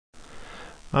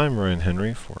I'm Ryan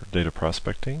Henry for Data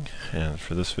Prospecting, and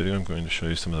for this video I'm going to show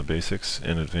you some of the basics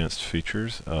and advanced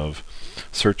features of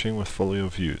searching with Folio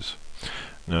Views.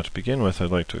 Now, to begin with, I'd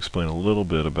like to explain a little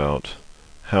bit about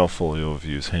how Folio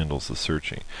Views handles the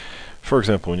searching. For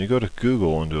example, when you go to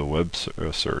Google and do a web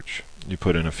search, you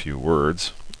put in a few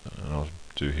words, and I'll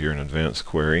do here an advanced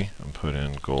query and put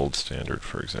in gold standard,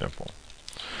 for example.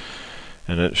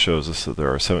 And it shows us that there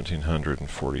are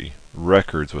 1,740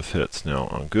 records with hits. Now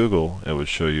on Google it would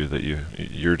show you that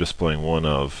you're displaying one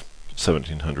of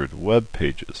 1,700 web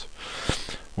pages.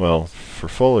 Well, for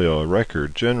Folio, a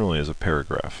record generally is a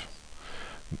paragraph.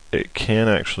 It can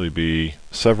actually be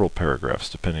several paragraphs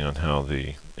depending on how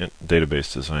the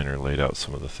database designer laid out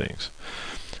some of the things.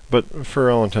 But for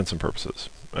all intents and purposes,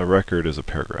 a record is a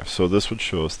paragraph. So this would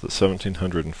show us that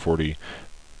 1,740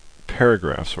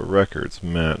 paragraphs or records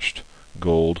matched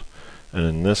gold, and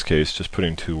in this case just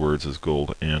putting two words as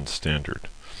gold and standard.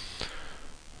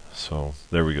 So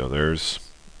there we go, there's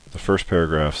the first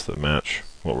paragraphs that match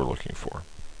what we're looking for.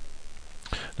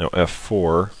 Now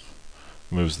F4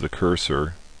 moves the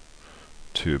cursor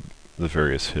to the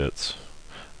various hits,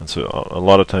 and so a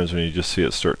lot of times when you just see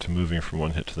it start to moving from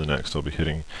one hit to the next, I'll be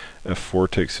hitting F4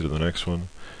 takes you to the next one,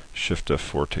 Shift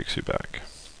F4 takes you back.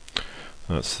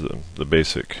 That's the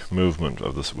basic movement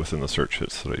of this within the search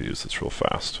hits that I use. It's real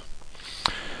fast.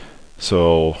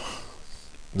 So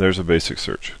there's a basic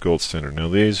search, gold standard. Now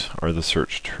these are the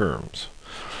search terms.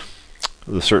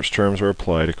 The search terms are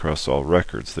applied across all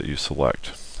records that you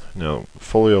select. Now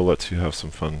Folio lets you have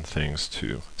some fun things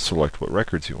to select what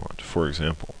records you want. For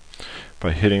example,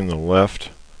 by hitting the left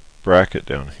bracket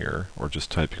down here, or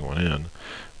just typing one in,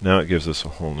 now it gives us a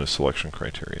whole new selection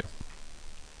criteria.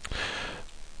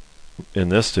 In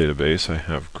this database I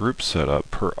have groups set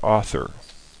up per author.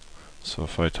 So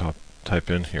if I type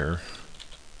in here,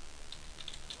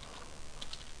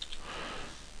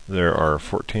 there are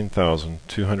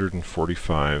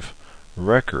 14,245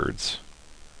 records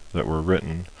that were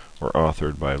written or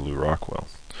authored by Lou Rockwell.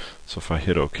 So if I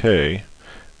hit OK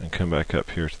and come back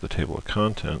up here to the table of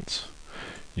contents,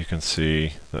 you can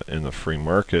see that in the free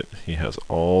market he has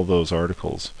all those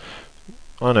articles.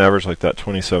 On average, like that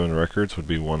 27 records would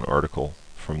be one article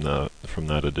from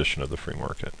that edition of the free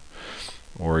market.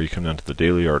 Or you come down to the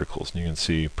daily articles and you can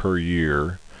see per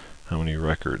year how many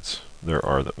records there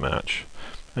are that match.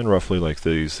 And roughly like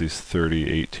these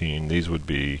 30, 18, these would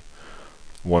be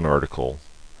one article,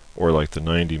 or like the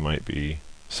 90 might be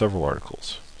several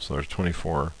articles. So there's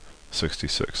 24,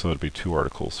 66, so that would be two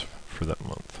articles for that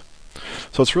month.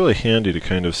 So it's really handy to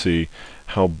kind of see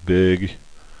how big,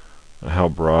 how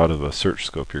broad of a search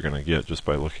scope you're going to get just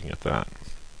by looking at that.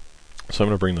 So I'm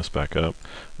going to bring this back up,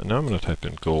 and now I'm going to type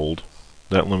in gold.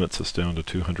 That limits us down to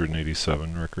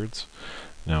 287 records.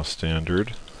 Now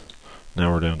standard.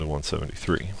 Now we're down to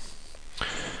 173.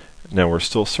 Now we're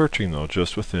still searching though,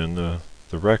 just within the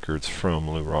records from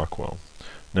Lou Rockwell.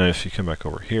 Now if you come back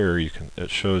over here, it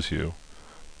shows you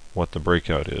what the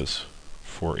breakout is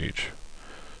for each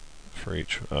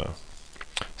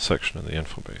section of the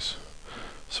info base.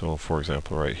 So for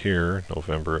example right here,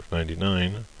 November of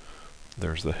 99,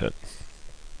 there's the hit.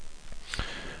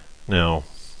 Now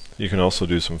you can also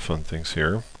do some fun things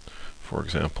here. For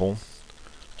example,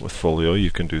 with Folio you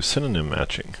can do synonym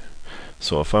matching.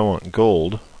 So if I want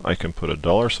gold, I can put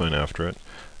a $sign after it,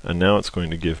 and now it's going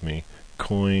to give me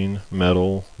coin,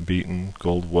 metal, beaten,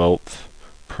 gold wealth,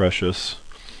 precious.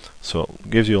 So it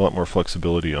gives you a lot more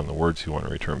flexibility on the words you want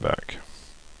to return back.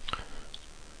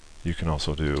 You can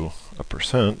also do a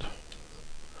 %,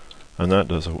 and that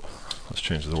does let's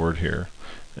change the word here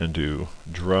and do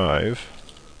drive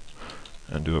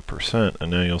and do a %,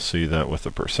 and now you'll see that with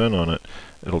the % on it,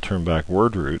 it'll turn back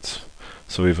word roots.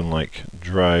 So even like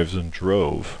drives and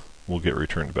drove will get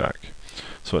returned back.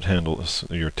 So it handles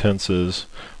your tenses,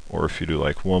 or if you do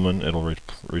like woman, it'll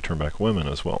return back women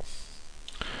as well.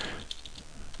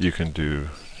 You can do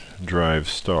drive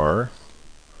star,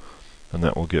 and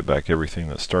that will get back everything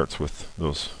that starts with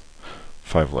those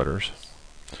 5 letters.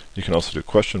 You can also do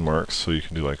question marks, so you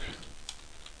can do like,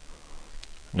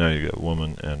 now you get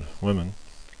woman and women,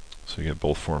 so you get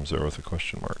both forms there with a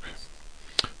question mark,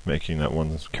 making that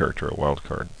one character a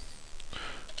wildcard.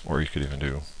 Or you could even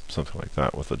do something like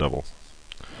that with a double.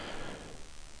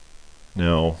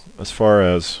 Now, as far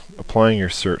as applying your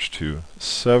search to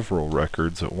several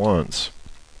records at once,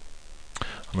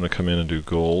 I'm going to come in and do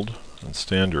gold and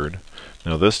standard.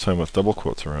 Now this time with double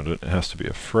quotes around it, it has to be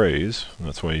a phrase, and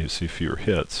that's why you see fewer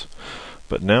hits.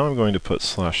 But now I'm going to put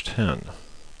 /10.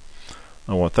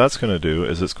 And what that's going to do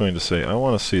is it's going to say, I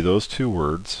want to see those two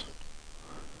words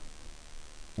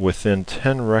within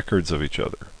 10 records of each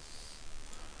other.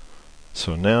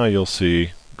 So now you'll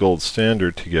see gold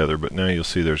standard together, but now you'll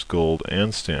see there's gold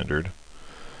and standard.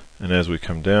 And as we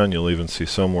come down, you'll even see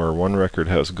somewhere one record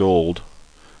has gold,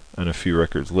 and a few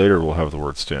records later we'll have the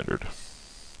word standard.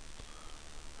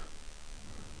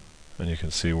 And you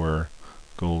can see where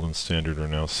gold and standard are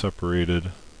now separated.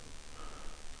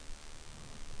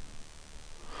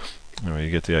 Anyway,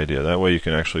 you get the idea. That way you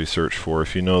can actually search for,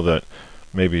 if you know that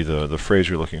maybe the phrase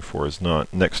you're looking for is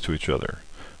not next to each other,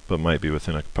 but might be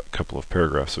within a couple of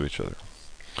paragraphs of each other.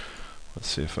 Let's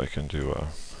see if I can do a...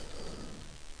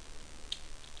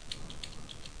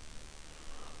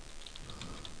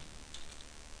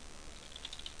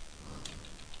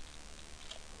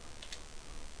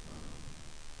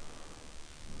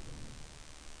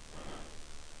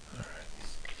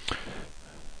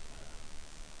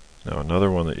 Now another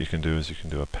one that you can do is you can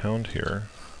do a pound here,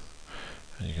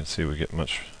 and you can see we get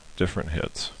much different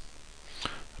hits.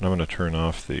 And I'm going to turn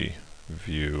off the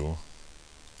view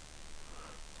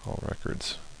all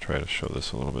records, try to show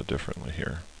this a little bit differently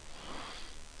here.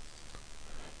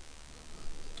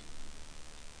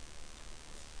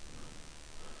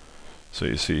 So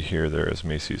you see here there is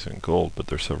Macy's in gold, but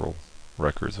they're several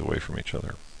records away from each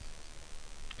other.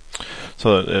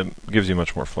 So it gives you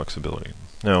much more flexibility.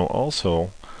 Now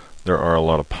also, there are a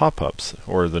lot of pop-ups,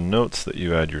 or the notes that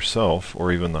you add yourself,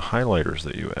 or even the highlighters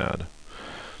that you add.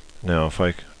 Now if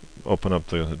I open up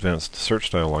the advanced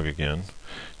search dialog again,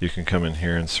 you can come in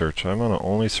here and search. I'm going to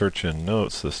only search in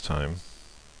notes this time.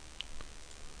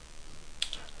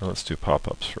 Now let's do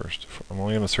pop-ups first. I'm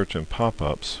only going to search in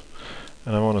pop-ups,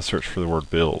 and I want to search for the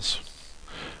word bills.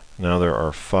 Now there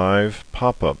are 5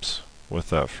 pop-ups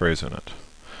with that phrase in it.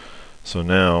 So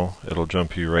now it'll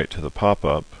jump you right to the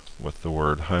pop-up with the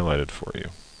word highlighted for you.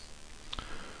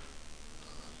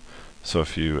 So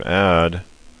if you add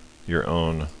your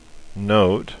own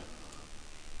note,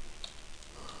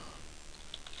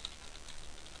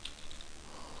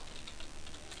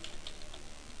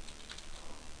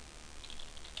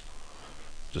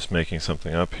 just making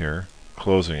something up here,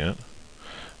 closing it.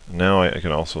 Now I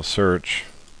can also search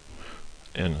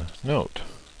in note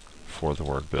for the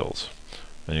word bills.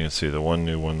 And you can see the one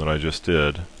new one that I just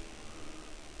did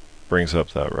brings up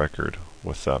that record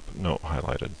with that note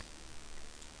highlighted.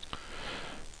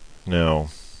 Now,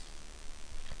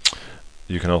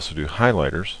 you can also do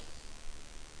highlighters.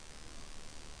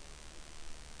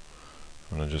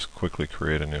 I'm going to just quickly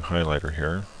create a new highlighter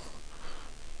here.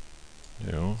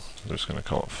 I'm just going to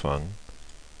call it fun.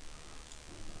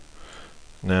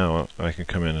 Now I can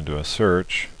come in and do a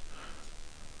search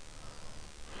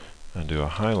and do a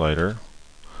highlighter.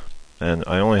 And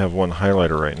I only have one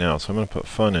highlighter right now, so I'm going to put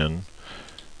fun in,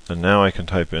 and now I can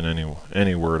type in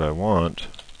any word I want,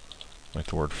 like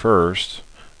the word first,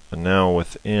 and now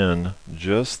within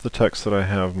just the text that I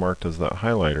have marked as that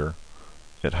highlighter,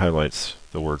 it highlights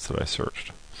the words that I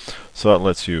searched. So that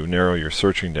lets you narrow your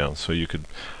searching down, so you could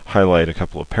highlight a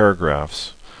couple of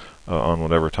paragraphs on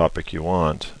whatever topic you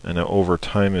want, and over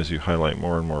time as you highlight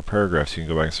more and more paragraphs, you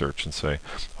can go back and search and say,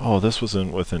 oh, this was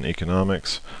within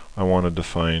economics, I wanted to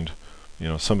find,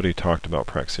 somebody talked about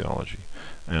praxeology,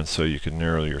 and so you can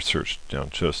narrow your search down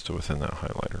just to within that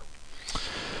highlighter.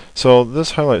 So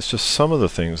this highlights just some of the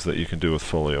things that you can do with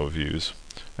Folio Views.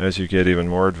 As you get even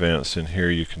more advanced in here,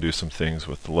 you can do some things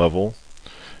with level,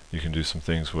 you can do some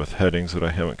things with headings that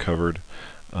I haven't covered.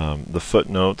 The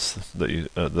footnotes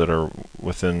that are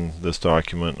within this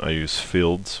document, I use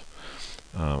fields.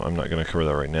 I'm not going to cover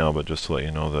that right now, but just to let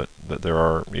you know that there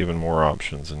are even more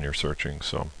options in your searching.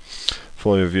 So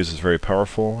Folio Views is very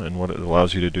powerful in what it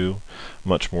allows you to do,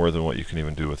 much more than what you can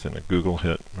even do within a Google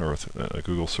hit or with a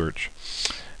Google search.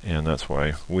 And that's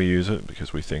why we use it,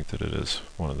 because we think that it is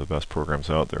one of the best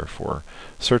programs out there for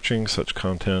searching such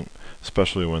content,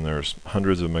 especially when there's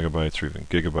hundreds of megabytes or even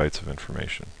gigabytes of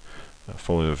information.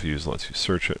 Folio Views lets you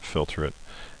search it, filter it,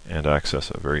 and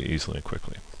access it very easily and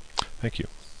quickly. Thank you.